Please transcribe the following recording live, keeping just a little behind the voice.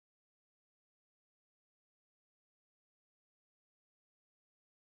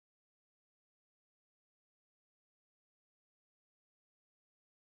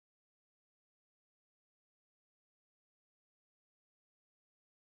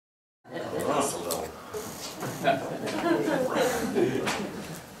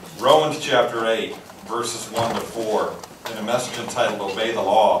Romans chapter 8, verses 1 to 4, in a message entitled Obey the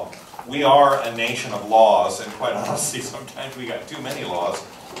Law. We are a nation of laws, and quite honestly, sometimes we got too many laws.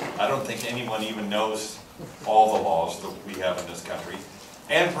 I don't think anyone even knows all the laws that we have in this country.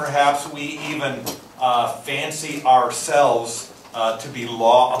 And perhaps we even fancy ourselves to be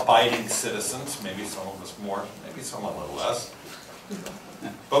law-abiding citizens. Maybe some of us more, maybe some a little less.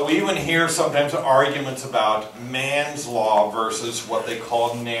 But we even hear sometimes arguments about man's law versus what they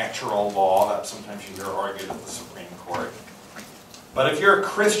call natural law. That sometimes you hear argued at the Supreme Court. But if you're a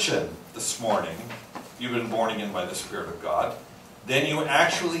Christian this morning, you've been born again by the Spirit of God, then you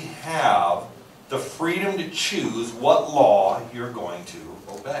actually have the freedom to choose what law you're going to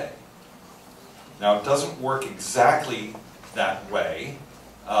obey. Now, it doesn't work exactly that way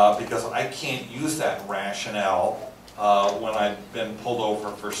because I can't use that rationale when I've been pulled over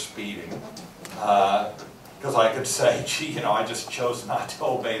for speeding. Because I could say, gee, you know, I just chose not to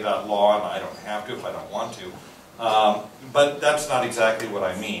obey that law and I don't have to if I don't want to. But that's not exactly what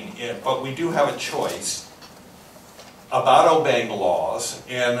I mean. But we do have a choice about obeying laws,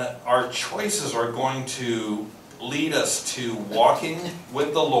 and our choices are going to lead us to walking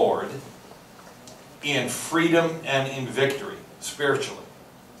with the Lord in freedom and in victory, spiritually,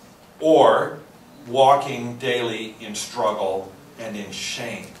 or walking daily in struggle and in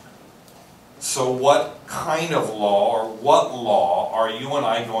shame. So what kind of law, or what law, are you and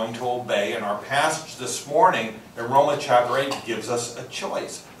I going to obey? And our passage this morning in Romans chapter 8 gives us a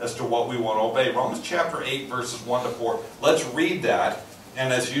choice as to what we want to obey. Romans chapter 8 verses 1 to 4. Let's read that.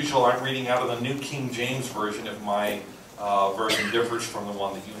 And as usual, I'm reading out of the New King James Version if my version differs from the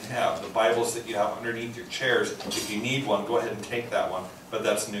one that you have. The Bibles that you have underneath your chairs, if you need one, go ahead and take that one. But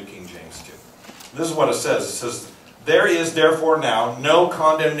that's New King James too. This is what it says. It says, "There is therefore now no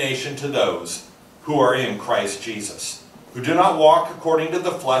condemnation to those who are in Christ Jesus, who do not walk according to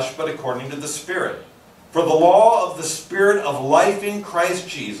the flesh, but according to the Spirit. For the law of the Spirit of life in Christ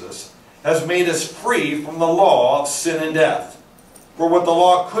Jesus has made us free from the law of sin and death. For what the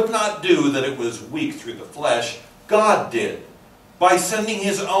law could not do, that it was weak through the flesh, God did, by sending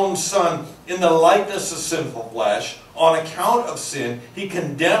His own Son in the likeness of sinful flesh. On account of sin, He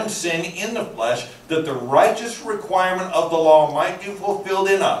condemned sin in the flesh, that the righteous requirement of the law might be fulfilled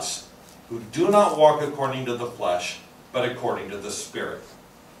in us, who do not walk according to the flesh, but according to the Spirit."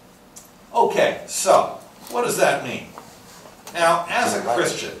 Okay, so, what does that mean? Now, as a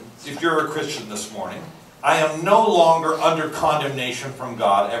Christian, if you're a Christian this morning, I am no longer under condemnation from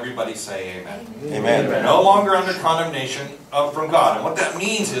God. Everybody say amen. Amen. No longer under condemnation from God. And what that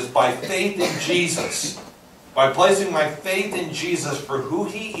means is by faith in Jesus, by placing my faith in Jesus for who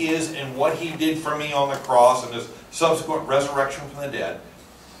He is and what He did for me on the cross and His subsequent resurrection from the dead,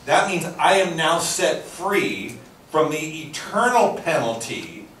 that means I am now set free from the eternal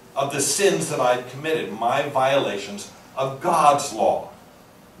penalty of the sins that I've committed, my violations of God's law.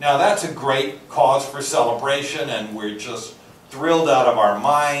 Now that's a great cause for celebration, and we're just thrilled out of our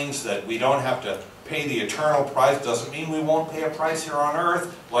minds that we don't have to pay the eternal price. Doesn't mean we won't pay a price here on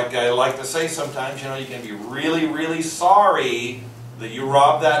earth. Like I like to say sometimes, you know, you can be really, really sorry that you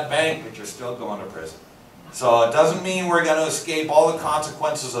robbed that bank, but you're still going to prison. So it doesn't mean we're going to escape all the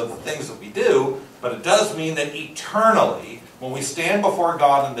consequences of the things that we do, but it does mean that eternally, when we stand before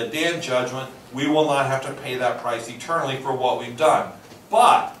God in the day of judgment, we will not have to pay that price eternally for what we've done.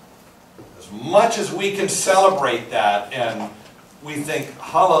 But as much as we can celebrate that and we think,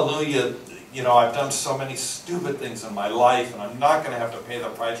 hallelujah, you know, I've done so many stupid things in my life and I'm not going to have to pay the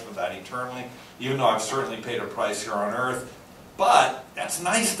price for that eternally, even though I've certainly paid a price here on earth. But that's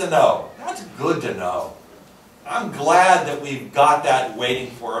nice to know. That's good to know. I'm glad that we've got that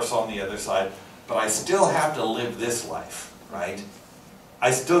waiting for us on the other side, but I still have to live this life, right?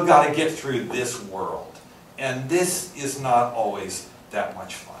 I still got to get through this world. And this is not always that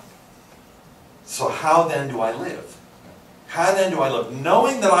much fun. So how then do I live? How then do I live?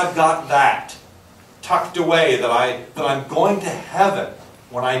 Knowing that I've got that tucked away, that I'm going to heaven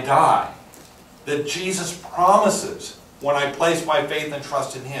when I die, that Jesus promises when I place my faith and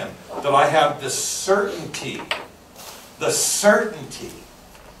trust in Him, that I have the certainty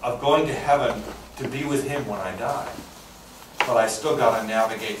of going to heaven to be with Him when I die. But I still got to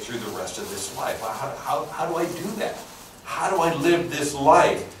navigate through the rest of this life. How do I do that? How do I live this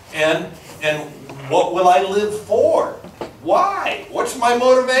life? And what will I live for? Why? What's my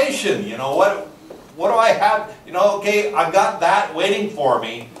motivation? You know, what do I have? You know, okay, I've got that waiting for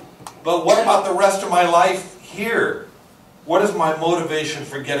me, but what about the rest of my life here? What is my motivation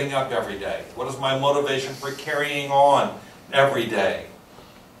for getting up every day? What is my motivation for carrying on every day?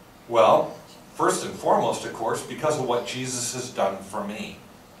 Well, First and foremost, of course, because of what Jesus has done for me.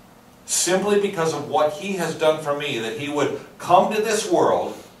 Simply because of what he has done for me, that he would come to this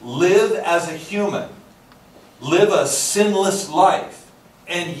world, live as a human, live a sinless life,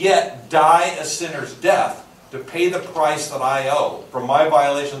 and yet die a sinner's death to pay the price that I owe for my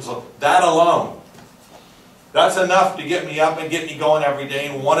violations of that alone. That's enough to get me up and get me going every day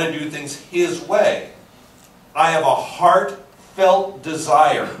and want to do things his way. I have a heartfelt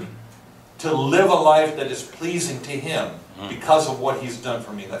desire to live a life that is pleasing to him because of what he's done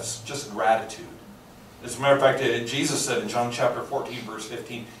for me. That's just gratitude. As a matter of fact, Jesus said in John chapter 14, verse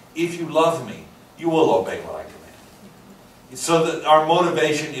 15, if you love me, you will obey what I command. So that our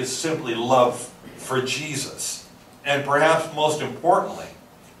motivation is simply love for Jesus. And perhaps most importantly,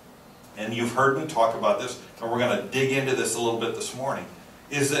 and you've heard me talk about this, and we're going to dig into this a little bit this morning,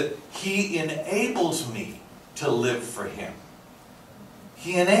 is that he enables me to live for him.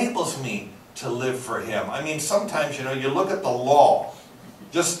 He enables me to live for him. I mean, sometimes, you know, you look at the law,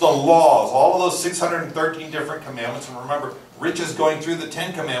 just the laws, all of those 613 different commandments, and remember, Rich is going through the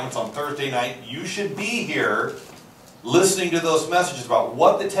 10 commandments on Thursday night. You should be here listening to those messages about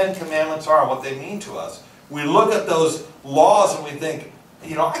what the 10 commandments are and what they mean to us. We look at those laws and we think,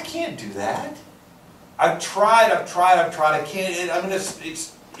 you know, I can't do that. I've tried, I can't. I mean,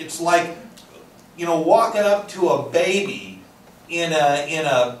 it's like, you know, walking up to a baby in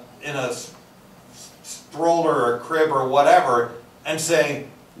a stroller or a crib or whatever and saying,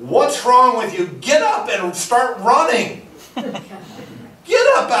 what's wrong with you? Get up and start running. Get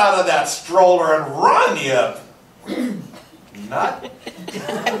up out of that stroller and run, you nut.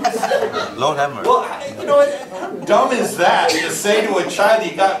 Lord have mercy. Well, you know, how dumb is that to say to a child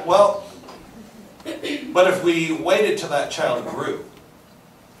you got, well, but if we waited till that child grew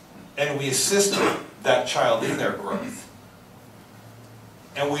and we assisted that child in their growth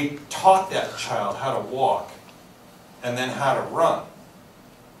and we taught that child how to walk and then how to run,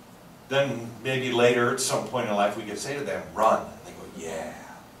 then maybe later at some point in life we could say to them, run. And they go, yeah,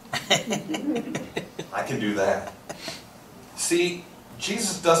 I can do that. See,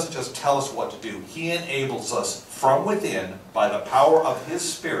 Jesus doesn't just tell us what to do. He enables us from within by the power of his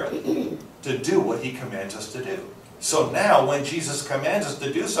Spirit to do what he commands us to do. So now when Jesus commands us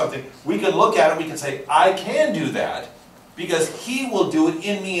to do something, we can look at it and we can say, I can do that because he will do it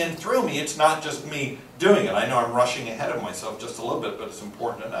in me and through me. It's not just me doing it. I know I'm rushing ahead of myself just a little bit, but it's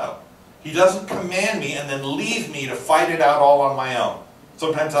important to know. He doesn't command me and then leave me to fight it out all on my own.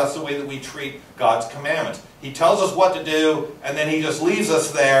 Sometimes that's the way that we treat God's commandments. He tells us what to do, and then he just leaves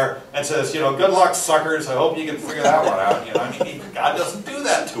us there and says, you know, good luck, suckers. I hope you can figure that one out. You know, I mean, God doesn't do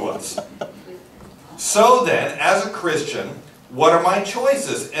that to us. So then, as a Christian, what are my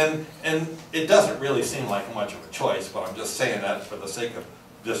choices? And it doesn't really seem like much of a choice, but I'm just saying that for the sake of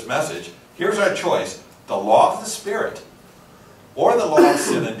this message. Here's our choice: the law of the Spirit or the law of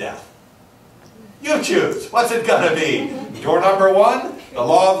sin and death. You choose. What's it going to be? Door number 1, the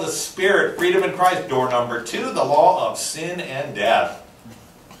law of the Spirit, freedom in Christ. Door number 2, the law of sin and death.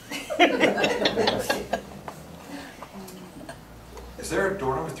 Is there a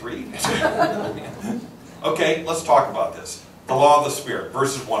door number 3? Okay, let's talk about this. The law of the Spirit,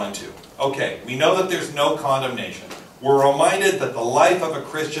 verses 1 and 2. Okay, we know that there's no condemnation. We're reminded that the life of a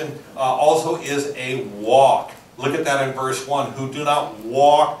Christian also is a walk. Look at that in verse 1. Who do not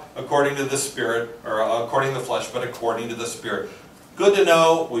walk according to the Spirit, or according to the flesh, but according to the Spirit. Good to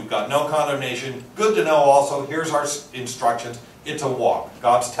know. We've got no condemnation. Good to know also. Here's our instructions. It's a walk.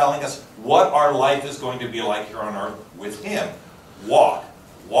 God's telling us what our life is going to be like here on earth with him. Walk.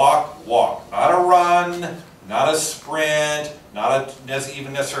 Walk. Walk. Not a run. Not a sprint. Not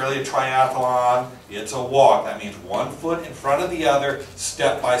even necessarily a triathlon. It's a walk. That means one foot in front of the other,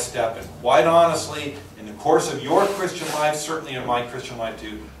 step by step. And quite honestly, in the course of your Christian life, certainly in my Christian life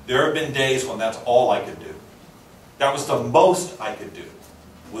too, there have been days when that's all I could do. That was the most I could do,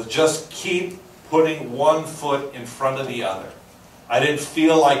 was just keep putting one foot in front of the other. I didn't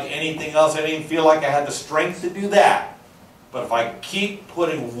feel like anything else. I didn't feel like I had the strength to do that. But if I keep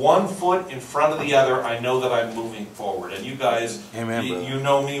putting one foot in front of the other, I know that I'm moving forward. And you guys, Amen, you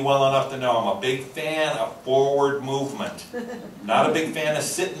know me well enough to know I'm a big fan of forward movement. Not a big fan of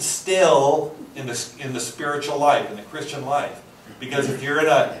sitting still in the spiritual life, in the Christian life. Because if you're in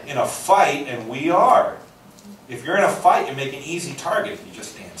a fight, and we are, if you're in a fight, you make an easy target if you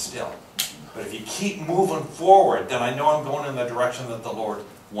just stand still. But if you keep moving forward, then I know I'm going in the direction that the Lord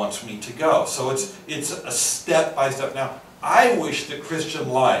wants me to go. So it's a step by step. Now, I wish the Christian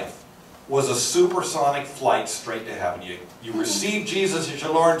life was a supersonic flight straight to heaven. You receive Jesus as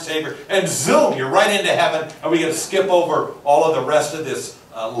your Lord and Savior, and zoom, you're right into heaven, and we get to skip over all of the rest of this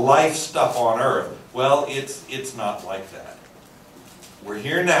life stuff on earth. Well, it's not like that. We're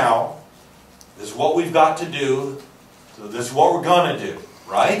here now. This is what we've got to do. So this is what we're going to do,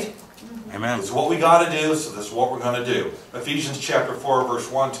 right? Amen. This is what we got to do, so this is what we're going to do. Ephesians chapter 4,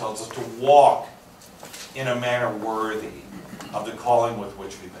 verse 1 tells us to walk in a manner worthy of the calling with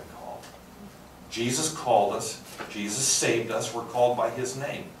which we've been called. Jesus called us. Jesus saved us. We're called by His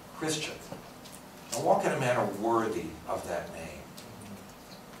name, Christian. Now walk in a manner worthy of that name.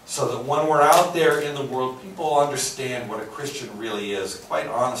 So that when we're out there in the world, people understand what a Christian really is. Quite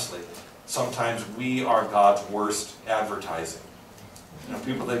honestly, sometimes we are God's worst advertising. You know,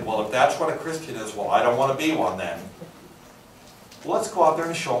 people think, well, if that's what a Christian is, well, I don't want to be one then. Well, let's go out there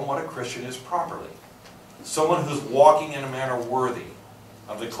and show them what a Christian is properly. Someone who's walking in a manner worthy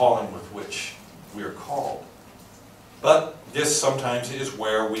of the calling with which we are called. But this sometimes is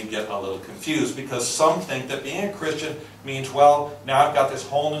where we get a little confused, because some think that being a Christian means, well, now I've got this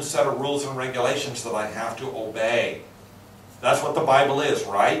whole new set of rules and regulations that I have to obey. That's what the Bible is,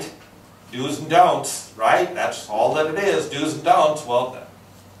 right? Do's and don'ts, right? That's all that it is, do's and don'ts. Well,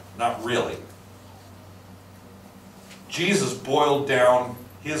 not really. Jesus boiled down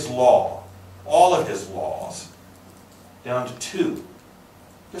His law, all of His laws, down to 2.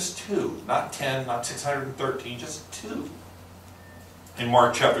 Just 2, not 10, not 613, just 2. In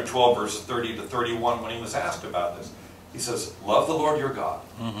Mark chapter 12, verses 30 to 31, when He was asked about this, He says, love the Lord your God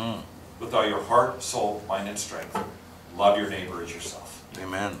with all your heart, soul, mind, and strength. Love your neighbor as yourself.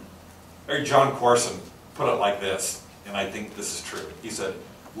 Amen. John Corson put it like this, and I think this is true. He said,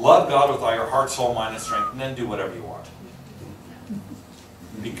 love God with all your heart, soul, mind, and strength, and then do whatever you want.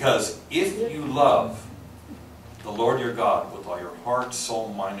 Because if you love the Lord your God with all your heart, soul,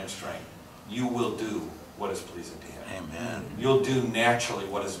 mind, and strength, you will do what is pleasing to Him. Amen. You'll do naturally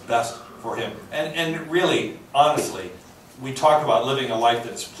what is best for Him. And really, honestly, we talk about living a life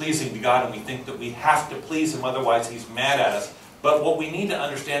that's pleasing to God, and we think that we have to please Him, otherwise He's mad at us. But what we need to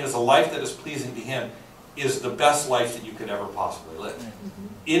understand is a life that is pleasing to Him is the best life that you could ever possibly live.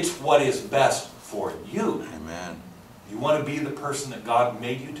 It's what is best for you. Amen. You want to be the person that God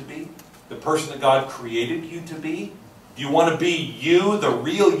made you to be? The person that God created you to be? Do you want to be you, the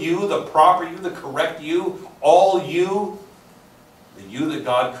real you, the proper you, the correct you, all you, the you that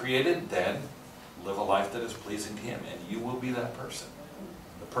God created? Then live a life that is pleasing to Him, and you will be that person.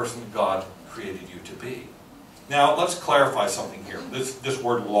 The person that God created you to be. Now, let's clarify something here. This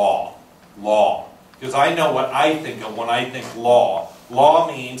word law. Law. Because I know what I think of when I think law. Law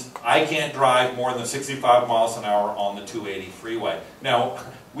means I can't drive more than 65 miles an hour on the 280 freeway. Now,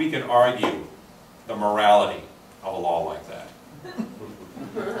 we can argue the morality of a law like that.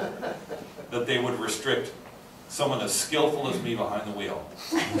 That they would restrict someone as skillful as me behind the wheel.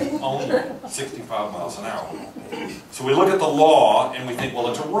 Only 65 miles an hour. So we look at the law and we think, well,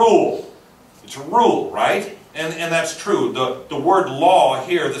 it's a rule. It's a rule, right? And that's true. The word law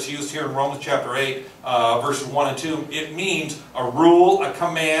here, that's used here in Romans chapter 8, verses 1 and 2, it means a rule, a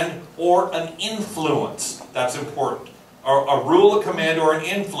command, or an influence. That's important. A rule, a command, or an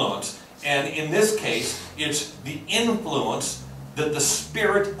influence. And in this case, it's the influence that the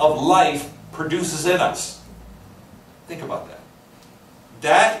Spirit of life produces in us. Think about that.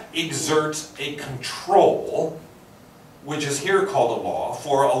 That exerts a control, which is here called a law,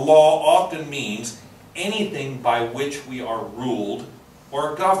 for a law often means anything by which we are ruled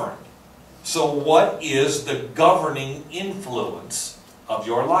or governed. So what is the governing influence of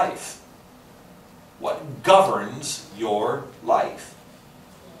your life? What governs your life?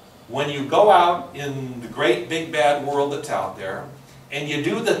 When you go out in the great big bad world that's out there, and you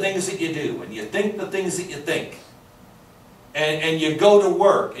do the things that you do, and you think the things that you think, and you go to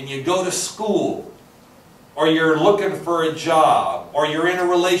work, and you go to school, or you're looking for a job, or you're in a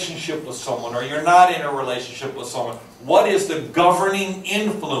relationship with someone, or you're not in a relationship with someone, what is the governing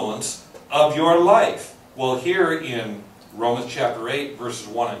influence of your life? Well, here in Romans chapter 8, verses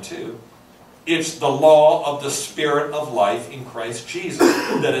 1 and 2, it's the law of the Spirit of life in Christ Jesus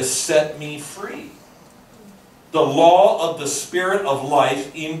that has set me free. The law of the Spirit of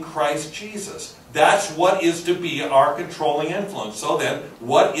life in Christ Jesus. That's what is to be our controlling influence. So then,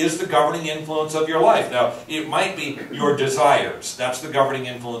 what is the governing influence of your life? Now, it might be your desires. That's the governing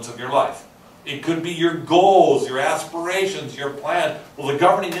influence of your life. It could be your goals, your aspirations, your plan. Well, the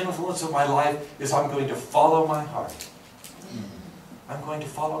governing influence of my life is I'm going to follow my heart. I'm going to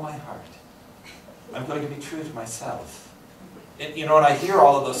follow my heart. I'm going to be true to myself. And, you know, and I hear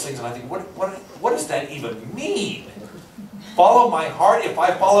all of those things and I think, what does that even mean? Follow my heart. If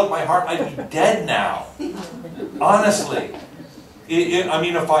I followed my heart, I'd be dead now. Honestly. I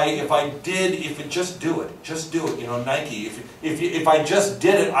mean, if it just do it, you know, Nike, if I just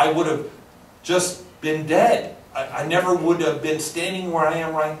did it, I would have just been dead. I never would have been standing where I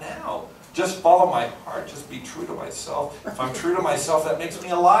am right now. Just follow my heart, just be true to myself. If I'm true to myself, that makes me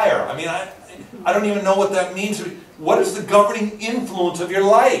a liar. I mean, I don't even know what that means. What is the governing influence of your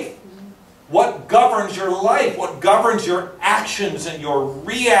life? What governs your life? What governs your actions and your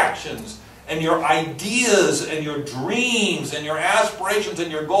reactions and your ideas and your dreams and your aspirations and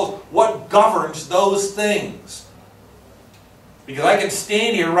your goals? What governs those things? Because I can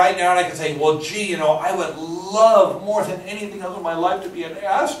stand here right now and I can say, well, gee, you know, I would love more than anything else in my life to be an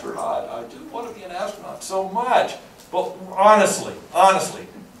astronaut. I just want to be an astronaut so much. But honestly,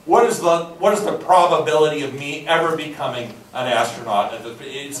 what is the probability of me ever becoming an astronaut?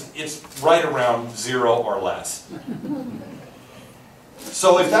 It's right around 0 or less.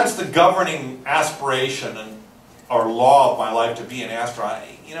 So if that's the governing aspiration or law of my life to be an astronaut,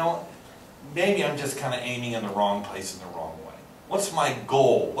 you know, maybe I'm just kind of aiming in the wrong place in the wrong way. What's my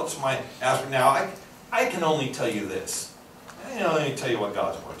goal? What's my aspiration? Now, I can only tell you this. I can only tell you what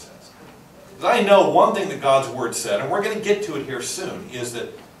God's Word says. Because I know one thing that God's Word said, and we're going to get to it here soon, is that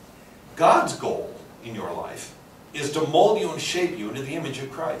God's goal in your life is to mold you and shape you into the image of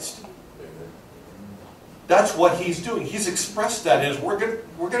Christ. That's what He's doing. He's expressed that as we're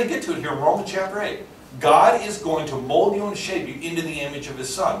going to get to it here in Romans chapter 8. God is going to mold you and shape you into the image of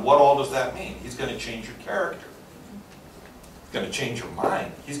His Son. What all does that mean? He's going to change your character. He's going to change your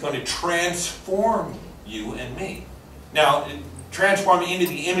mind. He's going to transform you and me. Now, transform into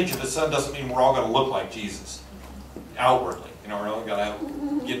the image of His Son doesn't mean we're all going to look like Jesus outwardly. You know, we're all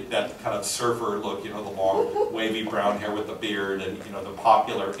going to get that kind of surfer look, you know, the long, wavy brown hair with the beard and, you know, the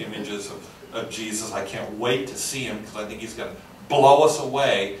popular images of Jesus. I can't wait to see Him because I think He's going to blow us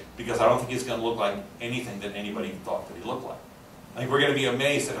away because I don't think He's going to look like anything that anybody thought that He looked like. I think we're going to be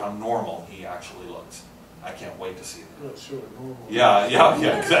amazed at how normal He actually looks. I can't wait to see that. Not sure normal. Yeah,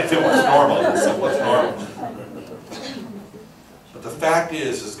 exactly. What's normal? What's normal? But the fact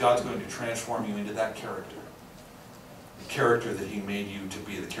is God's going to transform you into that character. The character that He made you to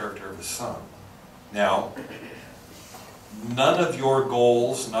be, the character of His Son. Now, none of your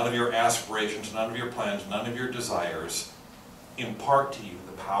goals, none of your aspirations, none of your plans, none of your desires impart to you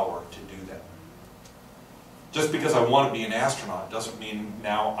the power to do that. Just because I want to be an astronaut doesn't mean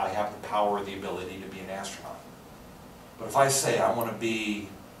now I have the power or the ability to be an astronaut. But if I say I want to be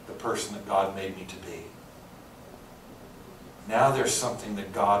the person that God made me to be, now there's something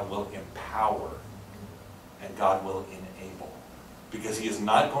that God will empower and God will enable. Because He is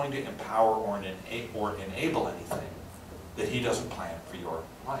not going to empower or enable anything that He doesn't plan for your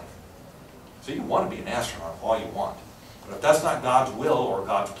life. So you want to be an astronaut all you want. But if that's not God's will or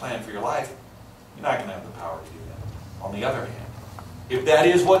God's plan for your life, you're not going to have the power to do that. On the other hand, if that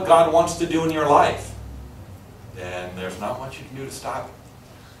is what God wants to do in your life, then there's not much you can do to stop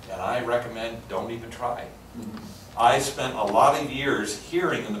it. And I recommend don't even try. I spent a lot of years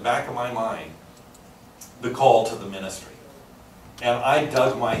hearing in the back of my mind the call to the ministry. And I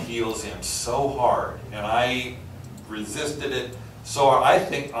dug my heels in so hard, and I resisted it. So I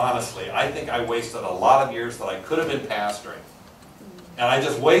think, honestly, I wasted a lot of years that I could have been pastoring. And I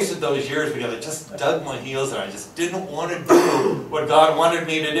just wasted those years because I just dug my heels in. I just didn't want to do what God wanted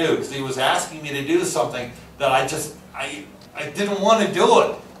me to do. Because He was asking me to do something that I didn't want to do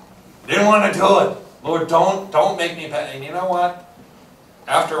it. I didn't want to do it. Lord, don't make me pastor. And you know what?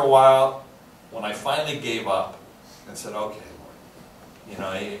 After a while, when I finally gave up and said, okay, Lord, you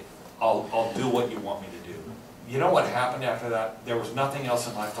know, I'll do what you want me to do. You know what happened after that? There was nothing else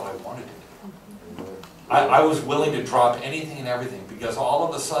in life that I wanted to do. I was willing to drop anything and everything because all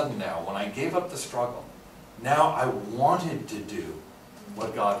of a sudden now, when I gave up the struggle, now I wanted to do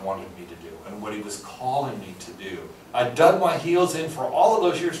what God wanted me to do and what He was calling me to do. I dug my heels in for all of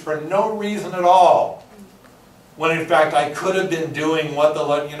those years for no reason at all. When in fact I could have been doing what the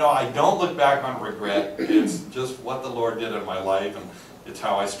Lord, you know, I don't look back on regret. It's just what the Lord did in my life and it's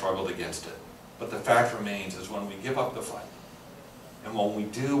how I struggled against it. But the fact remains is when we give up the fight, and when we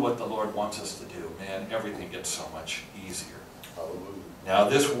do what the Lord wants us to do, man, everything gets so much easier. Hallelujah. Now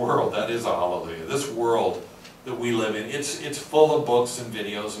this world, that is a hallelujah, this world that we live in, it's full of books and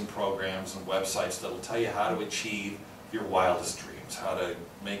videos and programs and websites that will tell you how to achieve your wildest dreams, how to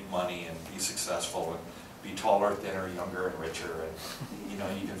make money and be successful and be taller, thinner, younger, and richer. And you know,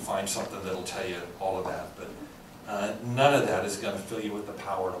 you can find something that will tell you all of that. But none of that is going to fill you with the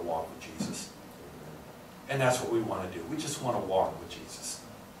power to walk with Jesus. And that's what we want to do. We just want to walk with Jesus.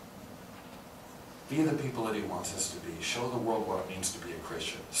 Be the people that he wants us to be. Show the world what it means to be a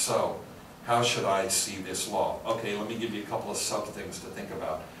Christian. So, how should I see this law? Okay, let me give you a couple of sub-things to think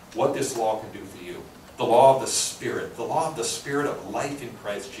about. What this law can do for you. The law of the Spirit. The law of the Spirit of life in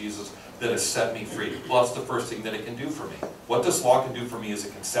Christ Jesus that has set me free. Well, that's the first thing that it can do for me. What this law can do for me is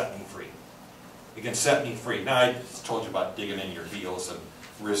it can set me free. It can set me free. Now, I just told you about digging in your heels and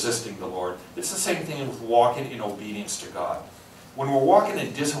resisting the Lord. It's the same thing with walking in obedience to God. When we're walking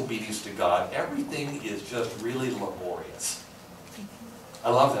in disobedience to God, everything is just really laborious. I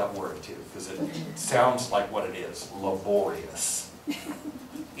love that word too, because it sounds like what it is, laborious.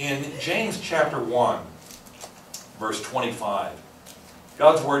 In James chapter 1, verse 25,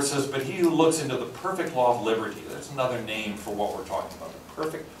 God's word says, "But he who looks into the perfect law of liberty," that's another name for what we're talking about, the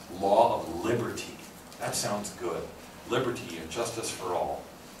perfect law of liberty. That sounds good. Liberty and justice for all.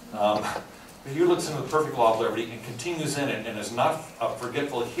 But he who looks into the perfect law of liberty and continues in it and is not a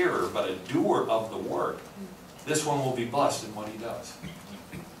forgetful hearer, but a doer of the work, this one will be blessed in what he does.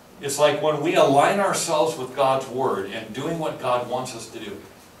 It's like when we align ourselves with God's word and doing what God wants us to do,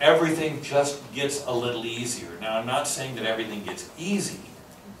 everything just gets a little easier. Now, I'm not saying that everything gets easy.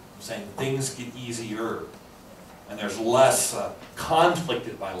 I'm saying things get easier. And there's less conflict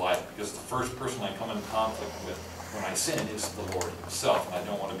in my life, because the first person I come in conflict with when I sin is the Lord himself, and I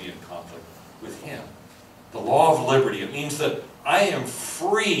don't want to be in conflict with him. The law of liberty, it means that I am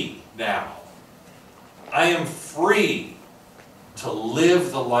free now. I am free to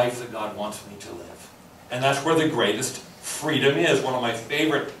live the life that God wants me to live. And that's where the greatest freedom is. One of my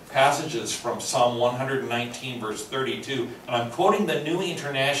favorite passages from Psalm 119, verse 32, and I'm quoting the New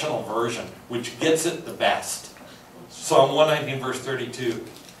International Version, which gets it the best. Psalm 119, verse 32,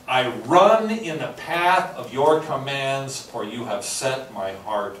 "I run in the path of your commands, for you have set my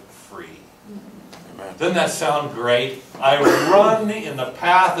heart free." Amen. Doesn't that sound great? I run in the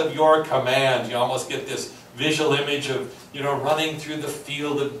path of your commands. You almost get this visual image of, you know, running through the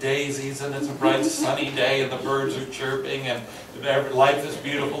field of daisies, and it's a bright sunny day, and the birds are chirping, and life is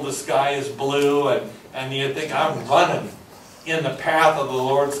beautiful, the sky is blue, and you think, I'm running in the path of the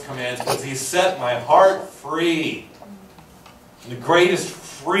Lord's commands, because he set my heart free. And the greatest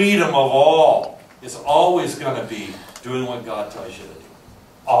freedom of all is always going to be doing what God tells you to do.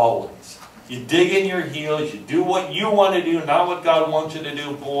 Always. You dig in your heels, you do what you want to do, not what God wants you to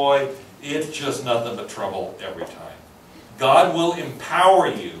do, boy, it's just nothing but trouble every time. God will empower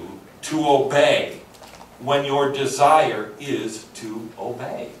you to obey when your desire is to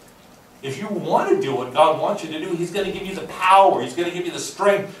obey. If you want to do what God wants you to do, he's going to give you the power, he's going to give you the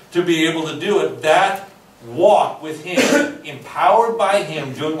strength to be able to do it. That walk with him, empowered by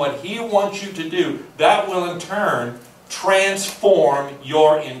him, doing what he wants you to do, that will in turn transform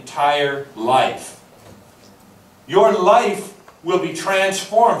your entire life. Your life will be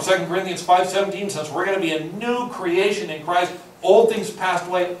transformed. 2 Corinthians 5:17 says we're going to be a new creation in Christ. Old things passed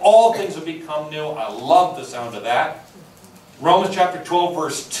away, all things have become new. I love the sound of that. Romans chapter 12,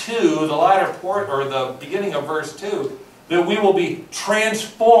 verse 2, the latter part, or the beginning of verse 2, that we will be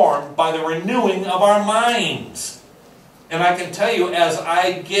transformed by the renewing of our minds. And I can tell you, as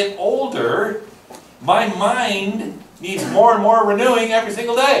I get older, my mind needs more and more renewing every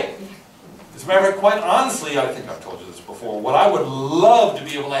single day. As a matter of fact, quite honestly, I think I've told you this before, what I would love to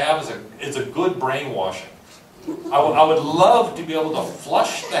be able to have is a good brainwashing. I would love to be able to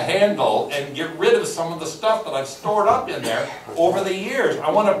flush the handle and get rid of some of the stuff that I've stored up in there over the years.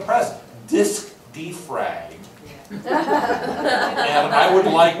 I want to press disk defrag. And I would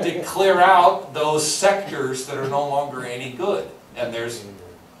like to clear out those sectors that are no longer any good. And there's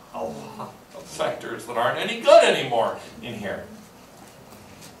a lot of sectors that aren't any good anymore in here.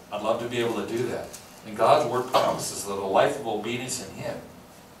 I'd love to be able to do that. And God's Word promises that a life of obedience in Him,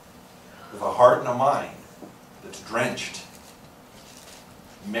 with a heart and a mind that's drenched,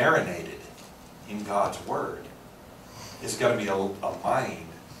 marinated in God's Word, is going to be a mind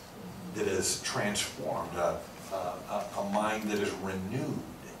that is transformed, a mind that is renewed.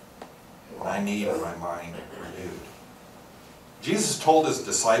 And I need my mind renewed. Jesus told His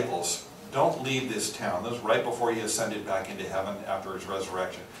disciples, don't leave this town. This was right before He ascended back into heaven after His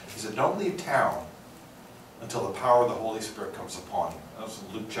resurrection. He said, don't leave town until the power of the Holy Spirit comes upon you. That was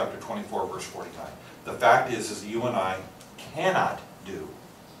in Luke chapter 24, verse 49. The fact is you and I cannot do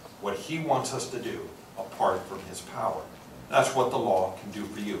what He wants us to do apart from His power. That's what the law can do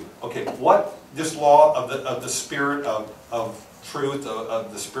for you. Okay, what this law of the Spirit of truth,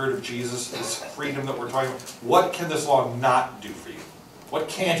 of the Spirit of Jesus, this freedom that we're talking about, what can this law not do for you? What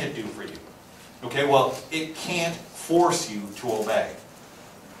can't it do for you? Okay, well, it can't force you to obey.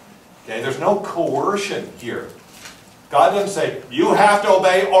 Okay, there's no coercion here. God doesn't say, you have to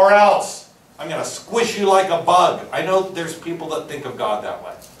obey or else. I'm going to squish you like a bug. I know there's people that think of God that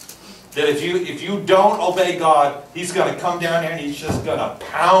way. That if you don't obey God, He's going to come down here and He's just going to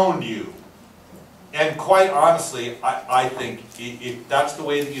pound you. And quite honestly, I think if that's the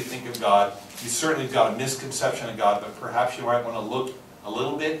way that you think of God, you certainly have got a misconception of God, but perhaps you might want to look a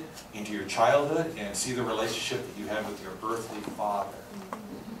little bit into your childhood and see the relationship that you had with your earthly father.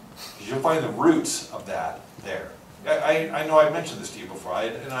 Because you'll find the roots of that there. I know I've mentioned this to you before,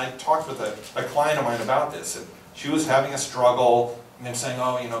 and I talked with a client of mine about this, and she was having a struggle, and then saying,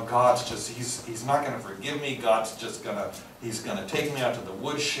 oh, you know, God's just, He's not going to forgive me, God's just going to, He's going to take me out to the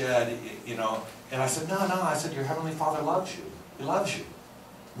woodshed, you know. And I said, no, I said, your Heavenly Father loves you. He loves you.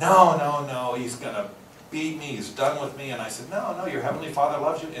 No, He's going to beat me, He's done with me. And I said, no, your Heavenly Father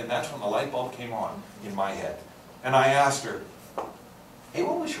loves you. And that's when the light bulb came on in my head. And I asked her, hey,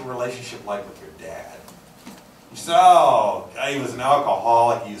 what was your relationship like with your dad? She said, oh, he was an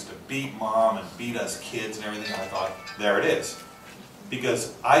alcoholic, he used to beat Mom and beat us kids and everything. And I thought, there it is.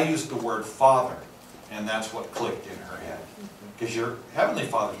 Because I used the word father, and that's what clicked in her head. Because your Heavenly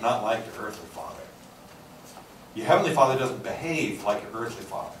Father is not like your earthly father. Your Heavenly Father doesn't behave like your earthly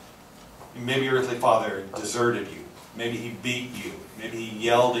father. Maybe your earthly father deserted you. Maybe he beat you. Maybe he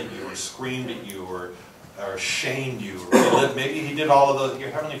yelled at you or screamed at you or shamed you. Or maybe he did all of those. Your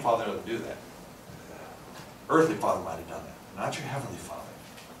Heavenly Father doesn't do that. Earthly Father might have done that, not your Heavenly Father.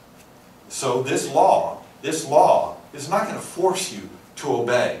 So this law is not going to force you to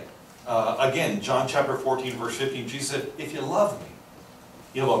obey. Again, John chapter 14, verse 15, Jesus said, if you love me,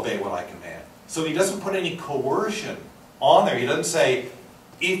 you'll obey what I command. So He doesn't put any coercion on there. He doesn't say,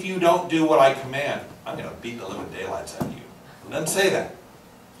 if you don't do what I command, I'm going to beat the living daylights out of you. He doesn't say that.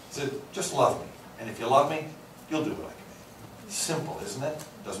 He said, just love me. And if you love me, you'll do what I command. Simple, isn't it?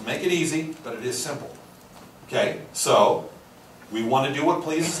 Doesn't make it easy, but it is simple. Okay, so we want to do what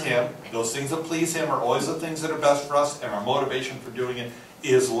pleases Him. Those things that please Him are always the things that are best for us, and our motivation for doing it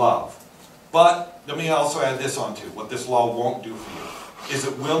is love. But let me also add this on too. What this law won't do for you is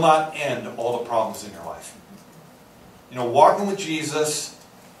it will not end all the problems in your life. You know, walking with Jesus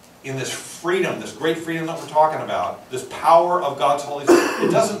in this freedom, this great freedom that we're talking about, this power of God's Holy Spirit,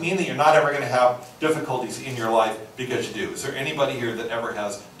 it doesn't mean that you're not ever going to have difficulties in your life because you do. Is there anybody here that ever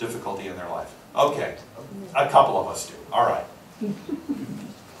has difficulty in their life? Okay, a couple of us do. All right.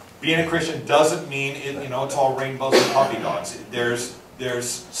 Being a Christian doesn't mean it's all rainbows and puppy dogs. There's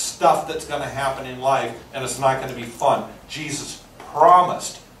stuff that's going to happen in life, and it's not going to be fun. Jesus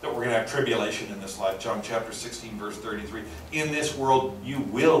promised that we're going to have tribulation in this life. John chapter 16, verse 33. In this world you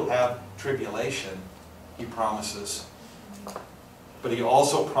will have tribulation, He promises. But He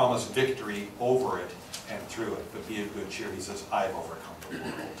also promised victory over it and through it. But be of good cheer. He says, I have overcome the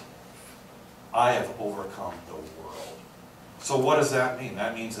world. I have overcome the world. So what does that mean?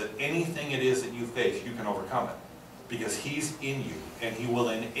 That means that anything it is that you face, you can overcome it. Because He's in you, and He will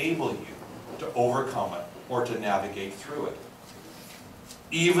enable you to overcome it or to navigate through it.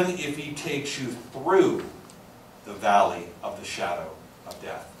 Even if He takes you through the valley of the shadow of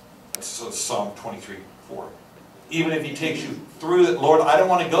death. That's Psalm 23:4. Even if He takes you through it, Lord, I don't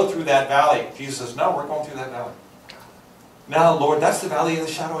want to go through that valley. Jesus says, no, we're going through that valley. Now, Lord, that's the valley of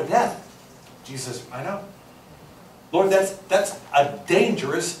the shadow of death. Jesus says, I know. Lord, that's a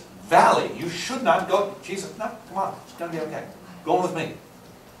dangerous valley. You should not go. Jesus, no, come on. It's going to be okay. Go on with me.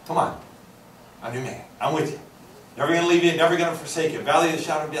 Come on. I'm your man. I'm with you. Never going to leave you. Never going to forsake you. Valley of the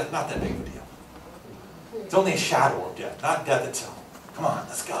shadow of death, not that big of a deal. It's only a shadow of death, not death itself. Come on,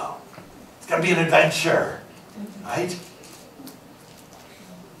 let's go. It's going to be an adventure. Right?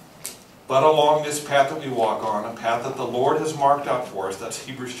 But along this path that we walk on, a path that the Lord has marked out for us, that's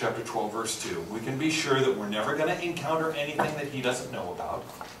Hebrews chapter 12, verse 2, we can be sure that we're never going to encounter anything that He doesn't know about.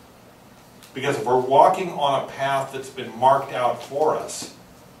 Because if we're walking on a path that's been marked out for us,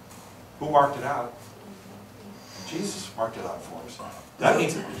 who marked it out? Jesus marked it out for us. That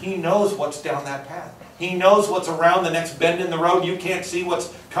means He knows what's down that path. He knows what's around the next bend in the road. You can't see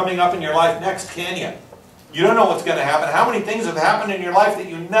what's coming up in your life next, can you? You don't know what's going to happen. How many things have happened in your life that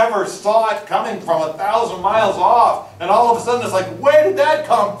you never saw it coming from 1,000 miles off? And all of a sudden it's like, where did that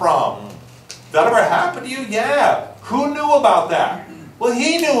come from? Did that ever happen to you? Yeah. Who knew about that? Well,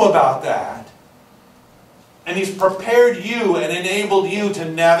 He knew about that. And He's prepared you and enabled you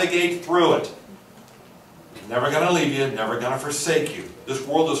to navigate through it. He's never going to leave you, never going to forsake you. This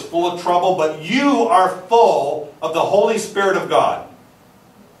world is full of trouble, but you are full of the Holy Spirit of God.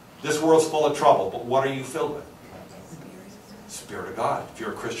 This world's full of trouble, but what are you filled with? Spirit of God. If you're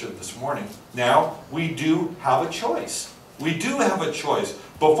a Christian this morning. Now, we do have a choice. We do have a choice.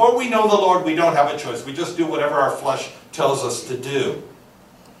 Before we know the Lord, we don't have a choice. We just do whatever our flesh tells us to do.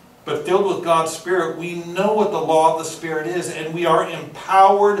 but filled with God's Spirit, we know what the law of the Spirit is, and we are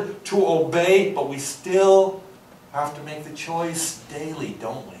empowered to obey, but we still have to make the choice daily,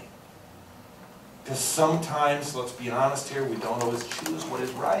 don't we? Because sometimes, let's be honest here, we don't always choose what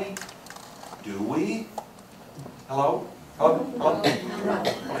is right. Do we? Hello? Hello? Hello?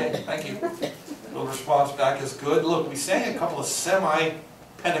 Okay, thank you. The response back is good. Look, we sang a couple of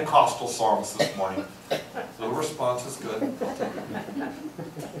semi-Pentecostal songs this morning. The response is good.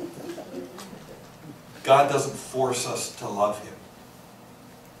 God doesn't force us to love Him.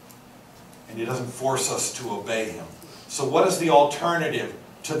 And He doesn't force us to obey Him. So what is the alternative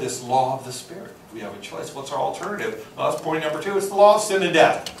to this law of the Spirit? If we have a choice, what's our alternative? Well, that's point number 2. It's the law of sin and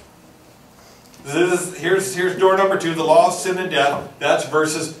death. Here's door number 2, the law of sin and death. That's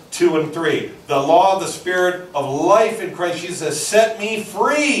verses 2 and 3. The law of the Spirit of life in Christ Jesus has set me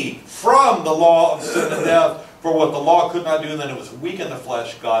free from the law of sin and death. For what the law could not do, then it was weak in the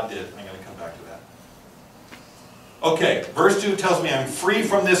flesh, God did. I'm going to come back to that. Okay, verse 2 tells me I'm free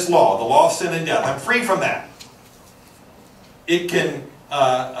from this law, the law of sin and death. I'm free from that. It can,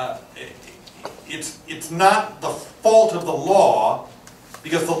 it's not the fault of the law,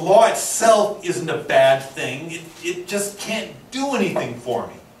 because the law itself isn't a bad thing. It just can't do anything for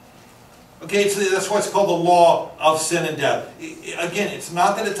me. Okay, so that's why it's called the law of sin and death. Again, it's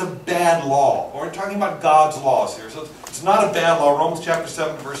not that it's a bad law. We're talking about God's laws here. So it's not a bad law. Romans chapter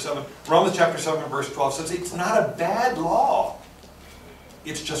 7 verse 7. Romans chapter 7 verse 12 says it's not a bad law.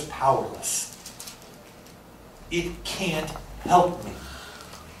 It's just powerless. It can't help me.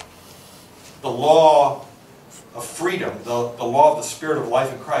 The law of freedom, the law of the Spirit of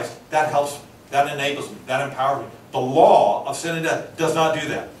life in Christ, that helps me, that enables me, that empowers me. The law of sin and death does not do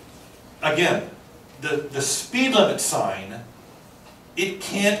that. Again, the speed limit sign, it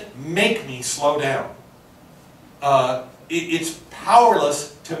can't make me slow down. It's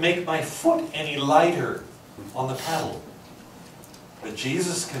powerless to make my foot any lighter on the pedal. But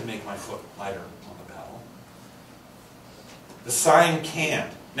Jesus can make my foot lighter on the pedal. The sign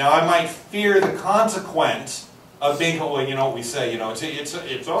can't. Now I might fear the consequence of being, well, you know what we say,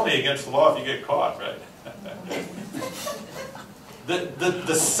 it's only against the law if you get caught, right?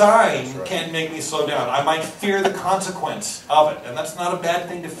 The sign can't make me slow down. I might fear the consequence of it, and that's not a bad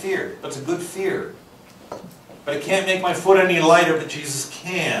thing to fear. That's a good fear. But it can't make my foot any lighter, but Jesus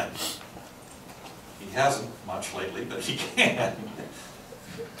can. He hasn't much lately, but He can.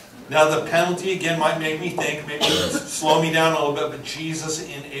 Now the penalty, again, might make me think, maybe slow me down a little bit, but Jesus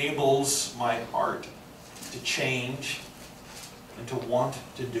enables my heart to change and to want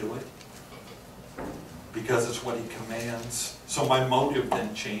to do it because it's what He commands. So my motive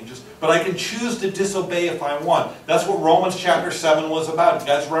then changes. But I can choose to disobey if I want. That's what Romans chapter 7 was about. You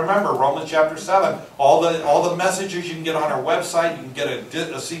guys remember Romans chapter 7. All the messages you can get on our website. You can get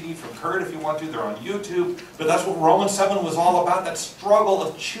a CD from Kurt if you want to. They're on YouTube. But that's what Romans 7 was all about. That struggle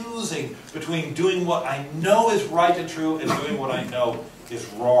of choosing between doing what I know is right and true and doing what I know is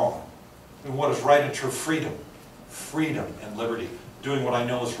wrong. And what is right and true, freedom. Freedom and liberty. Doing what I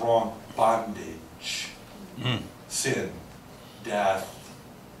know is wrong, bondage. Sin. Death.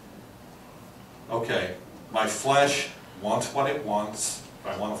 Okay, my flesh wants what it wants.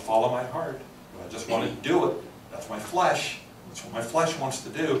 If I want to follow my heart, if I just want to do it, that's my flesh. That's what my flesh wants to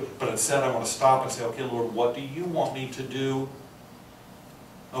do. But instead I want to stop and say, okay, Lord, what do you want me to do?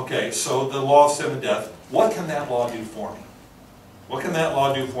 Okay, so the law of sin and death, what can that law do for me? What can that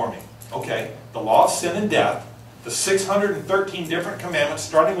law do for me? Okay, the law of sin and death, the 613 different commandments,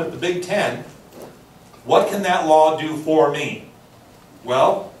 starting with the Big Ten, what can that law do for me?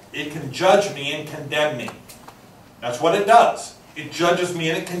 Well, it can judge me and condemn me. That's what it does. It judges me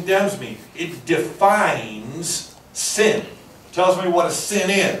and it condemns me. It defines sin. It tells me what a sin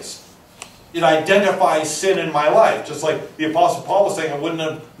is. It identifies sin in my life. Just like the Apostle Paul was saying, I wouldn't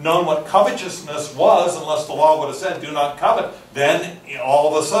have known what covetousness was unless the law would have said, do not covet. Then,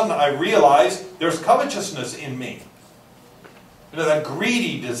 all of a sudden, I realize there's covetousness in me. That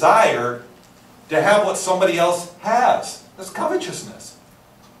greedy desire to have what somebody else has. That's covetousness.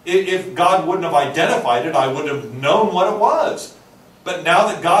 If God wouldn't have identified it, I would have known what it was. But now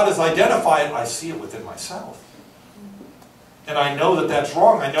that God has identified it, I see it within myself. And I know that that's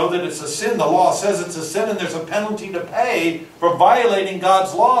wrong. I know that it's a sin. The law says it's a sin and there's a penalty to pay for violating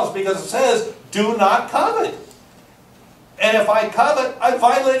God's laws because it says, do not covet. And if I covet, I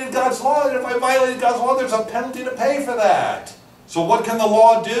violated God's law. And if I violated God's law, there's a penalty to pay for that. So what can the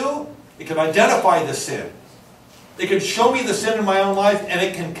law do? It can identify the sin. It can show me the sin in my own life, and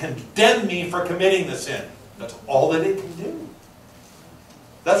it can condemn me for committing the sin. That's all that it can do.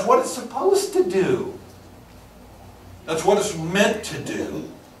 That's what it's supposed to do. That's what it's meant to do.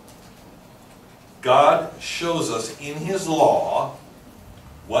 God shows us in His law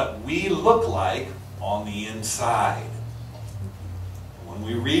what we look like on the inside. When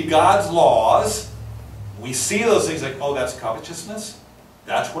we read God's laws, we see those things like, oh, that's covetousness?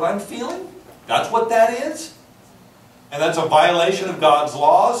 That's what I'm feeling? That's what that is? And that's a violation of God's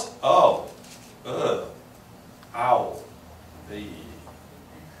laws? Oh, ow.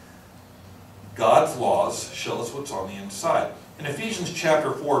 God's laws show us what's on the inside. In Ephesians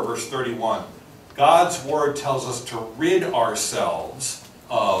chapter 4, verse 31, God's Word tells us to rid ourselves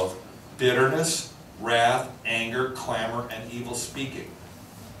of bitterness, wrath, anger, clamor, and evil speaking.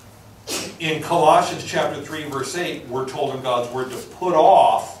 In Colossians chapter 3, verse 8, we're told in God's Word to put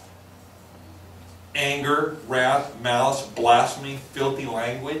off anger, wrath, malice, blasphemy, filthy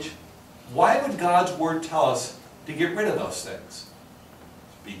language. Why would God's Word tell us to get rid of those things?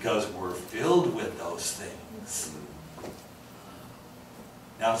 Because we're filled with those things.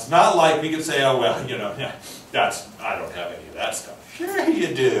 Now, it's not like we can say, oh, well, you know, I don't have any of that stuff. Sure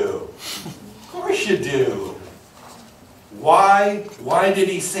you do. Of course you do. Why did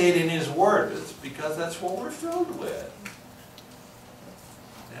He say it in His Word? It's because that's what we're filled with.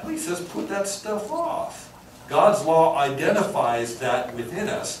 Now He says, put that stuff off. God's law identifies that within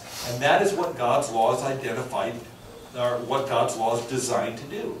us, and that is what God's law is identified, or what God's law is designed to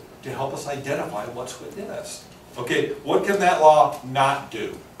do, to help us identify what's within us. Okay, what can that law not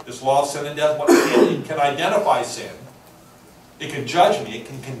do? This law of sin and death, what can it? It can identify sin. It can judge me. It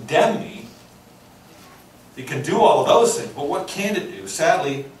can condemn me. It can do all of those things. But what can it do?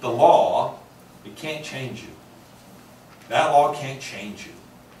 Sadly, the law, it can't change you. That law can't change you.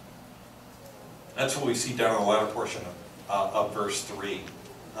 That's what we see down in the latter portion of verse 3.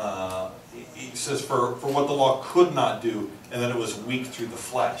 He says, for what the law could not do, and that it was weak through the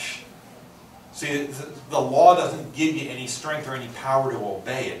flesh. See, the law doesn't give you any strength or any power to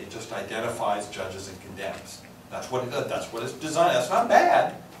obey it. It just identifies, judges, and condemns. That's what it does. That's what it's designed. That's not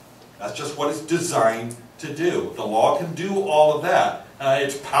bad. That's just what it's designed to do. The law can do all of that.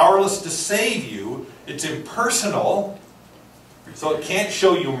 It's powerless to save you. It's impersonal. So it can't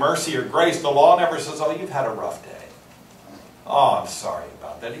show you mercy or grace. The law never says, oh, you've had a rough day. Oh, I'm sorry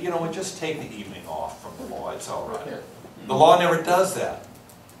about that. You know what, just take the evening off from the law. It's all right. The law never does that.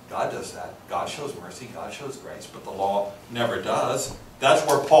 God does that. God shows mercy. God shows grace. But the law never does. That's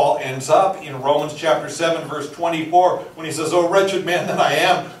where Paul ends up in Romans chapter 7, verse 24, when he says, "O wretched man that I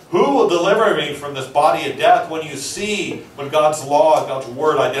am, who will deliver me from this body of death?" When you see, when God's law, God's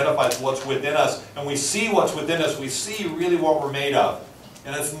word identifies what's within us, and we see what's within us, we see really what we're made of.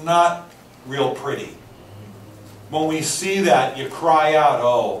 And it's not real pretty. When we see that, you cry out,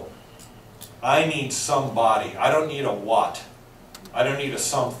 oh, I need somebody. I don't need a what. I don't need a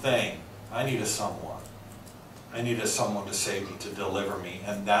something. I need a someone. I need a someone to save me, to deliver me.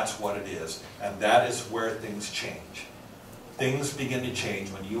 And that's what it is. And that is where things change. Things begin to change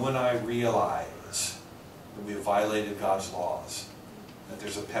when you and I realize that we have violated God's laws, that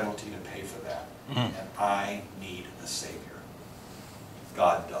there's a penalty to pay for that. And I need a Savior.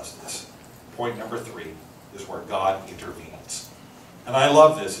 God does this. Point number 3 is where God intervenes. And I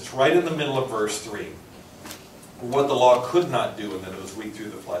love this. It's right in the middle of verse 3. What the law could not do, and that it was weak through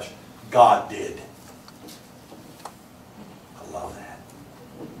the flesh, God did. I love that.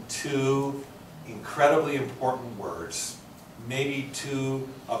 2 incredibly important words. Maybe 2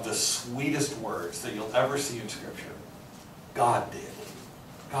 of the sweetest words that you'll ever see in Scripture. God did.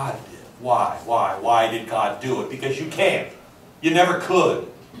 God did. Why? Why did God do it? Because you can't. You never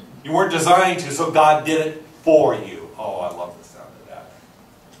could. You weren't designed to, so God did it for you. Oh, I love the sound of that.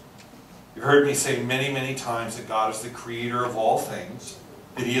 You've heard me say many, many times that God is the creator of all things,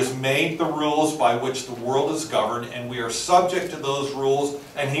 that He has made the rules by which the world is governed, and we are subject to those rules,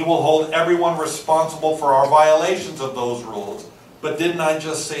 and He will hold everyone responsible for our violations of those rules. But didn't I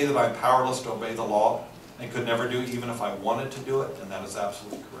just say that I'm powerless to obey the law and could never do it even if I wanted to do it? And that is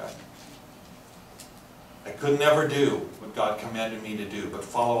absolutely correct. I could never do what God commanded me to do, but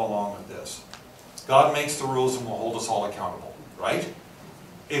follow along with this. God makes the rules and will hold us all accountable, right?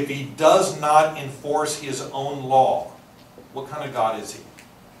 If He does not enforce His own law, what kind of God is He?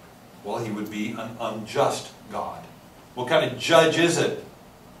 Well, He would be an unjust God. What kind of judge is it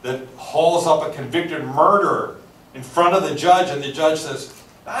that hauls up a convicted murderer in front of the judge, and the judge says,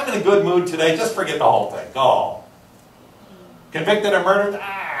 I'm in a good mood today, just forget the whole thing, go. Convicted of murder?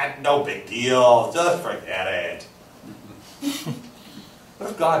 No big deal, just forget it.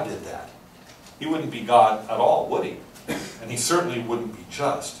 What if God did that? He wouldn't be God at all, would He? And He certainly wouldn't be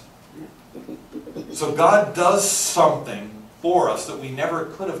just. So God does something for us that we never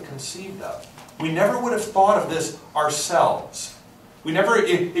could have conceived of. We never would have thought of this ourselves. We never,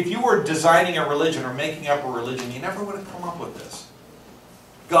 if you were designing a religion or making up a religion, you never would have come up with this.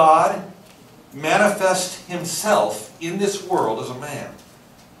 God manifests himself in this world as a man.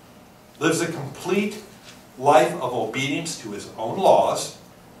 Lives a complete life of obedience to his own laws.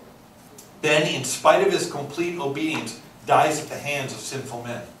 Then, in spite of his complete obedience, dies at the hands of sinful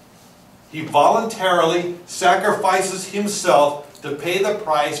men. He voluntarily sacrifices himself to pay the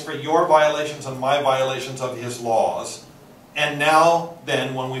price for your violations and my violations of his laws. And now,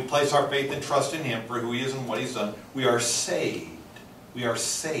 then, when we place our faith and trust in him for who he is and what he's done, we are saved. We are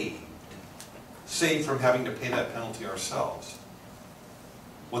saved. Saved from having to pay that penalty ourselves.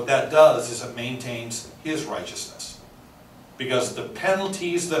 What that does is it maintains his righteousness. Because the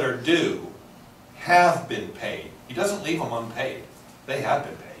penalties that are due have been paid. He doesn't leave them unpaid. They have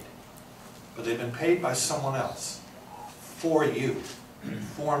been paid. But they've been paid by someone else. For you.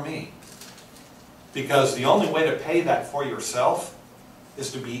 For me. Because the only way to pay that for yourself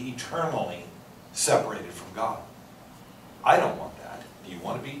is to be eternally separated from God. I don't want that. Do you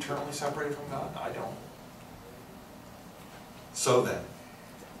want to be eternally separated from God? I don't. So then,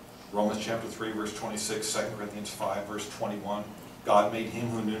 Romans chapter 3, verse 26, 2 Corinthians 5, verse 21, God made him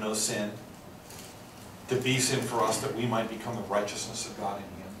who knew no sin to be sin for us, that we might become the righteousness of God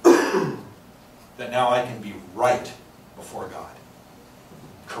in him. That now I can be right before God.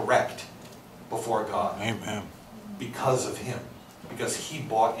 Correct before God. Amen. Because of him. Because he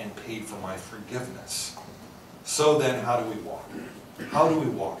bought and paid for my forgiveness. So then, how do we walk? How do we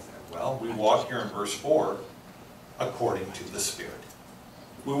walk then? Well, we walk here in verse 4 according to the Spirit.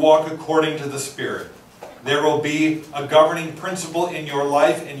 We walk according to the Spirit. There will be a governing principle in your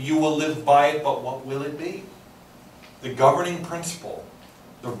life and you will live by it, but what will it be? The governing principle,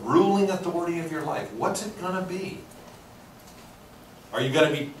 the ruling authority of your life, what's it going to be? Are you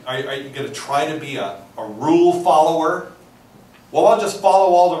going to try to be a rule follower? Well, I'll just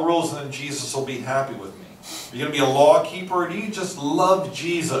follow all the rules and then Jesus will be happy with me. Are you going to be a law keeper, or do you just love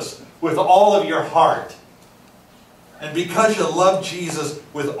Jesus with all of your heart? And because you love Jesus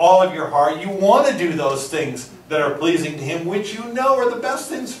with all of your heart, you want to do those things that are pleasing to him, which you know are the best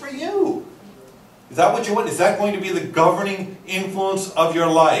things for you. Is that what you want? Is that going to be the governing influence of your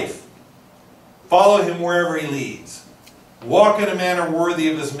life? Follow him wherever he leads. Walk in a manner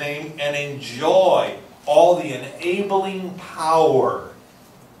worthy of his name and enjoy all the enabling power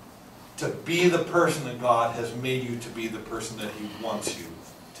to be the person that God has made you to be, the person that he wants you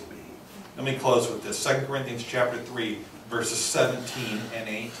to be. Let me close with this. 2 Corinthians chapter 3, verses 17 and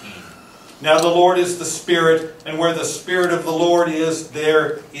 18. Now the Lord is the Spirit, and where the Spirit of the Lord is,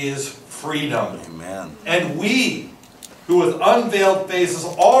 there is freedom. Amen. And we, who with unveiled faces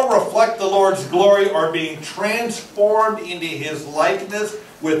all reflect the Lord's glory, are being transformed into his likeness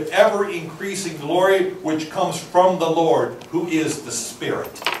with ever-increasing glory, which comes from the Lord, who is the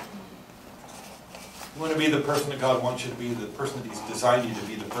Spirit. You want to be the person that God wants you to be, the person that he's designed you to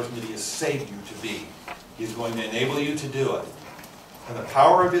be, the person that he has saved you to be. He's going to enable you to do it. And the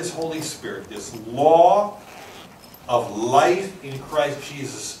power of his Holy Spirit, this law of life in Christ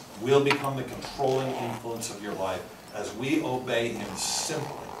Jesus, will become the controlling influence of your life as we obey him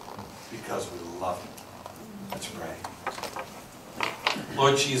simply because we love him. Let's pray.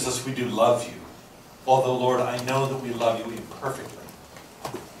 Lord Jesus, we do love you. Although, Lord, I know that we love you imperfectly.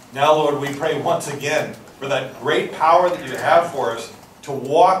 Now, Lord, we pray once again for that great power that you have for us to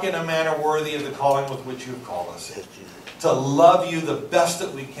walk in a manner worthy of the calling with which you've called us. To love you the best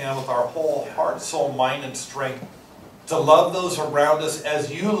that we can with our whole heart, soul, mind, and strength. To love those around us as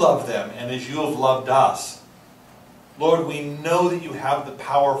you love them and as you have loved us. Lord, we know that you have the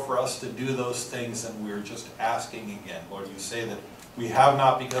power for us to do those things, and we're just asking again. Lord, you say that we have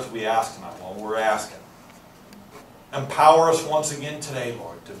not because we ask not. Well, we're asking. Empower us once again today,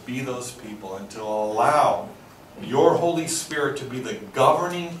 Lord, to be those people and to allow your Holy Spirit to be the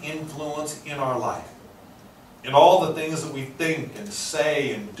governing influence in our life. In all the things that we think and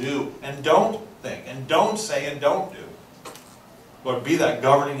say and do and don't think and don't say and don't do. Lord, be that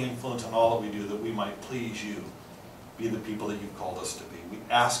governing influence in all that we do, that we might please you. Be the people that you've called us to be. We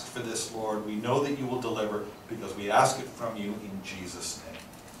ask for this, Lord. We know that you will deliver because we ask it from you in Jesus'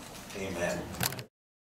 name. Amen.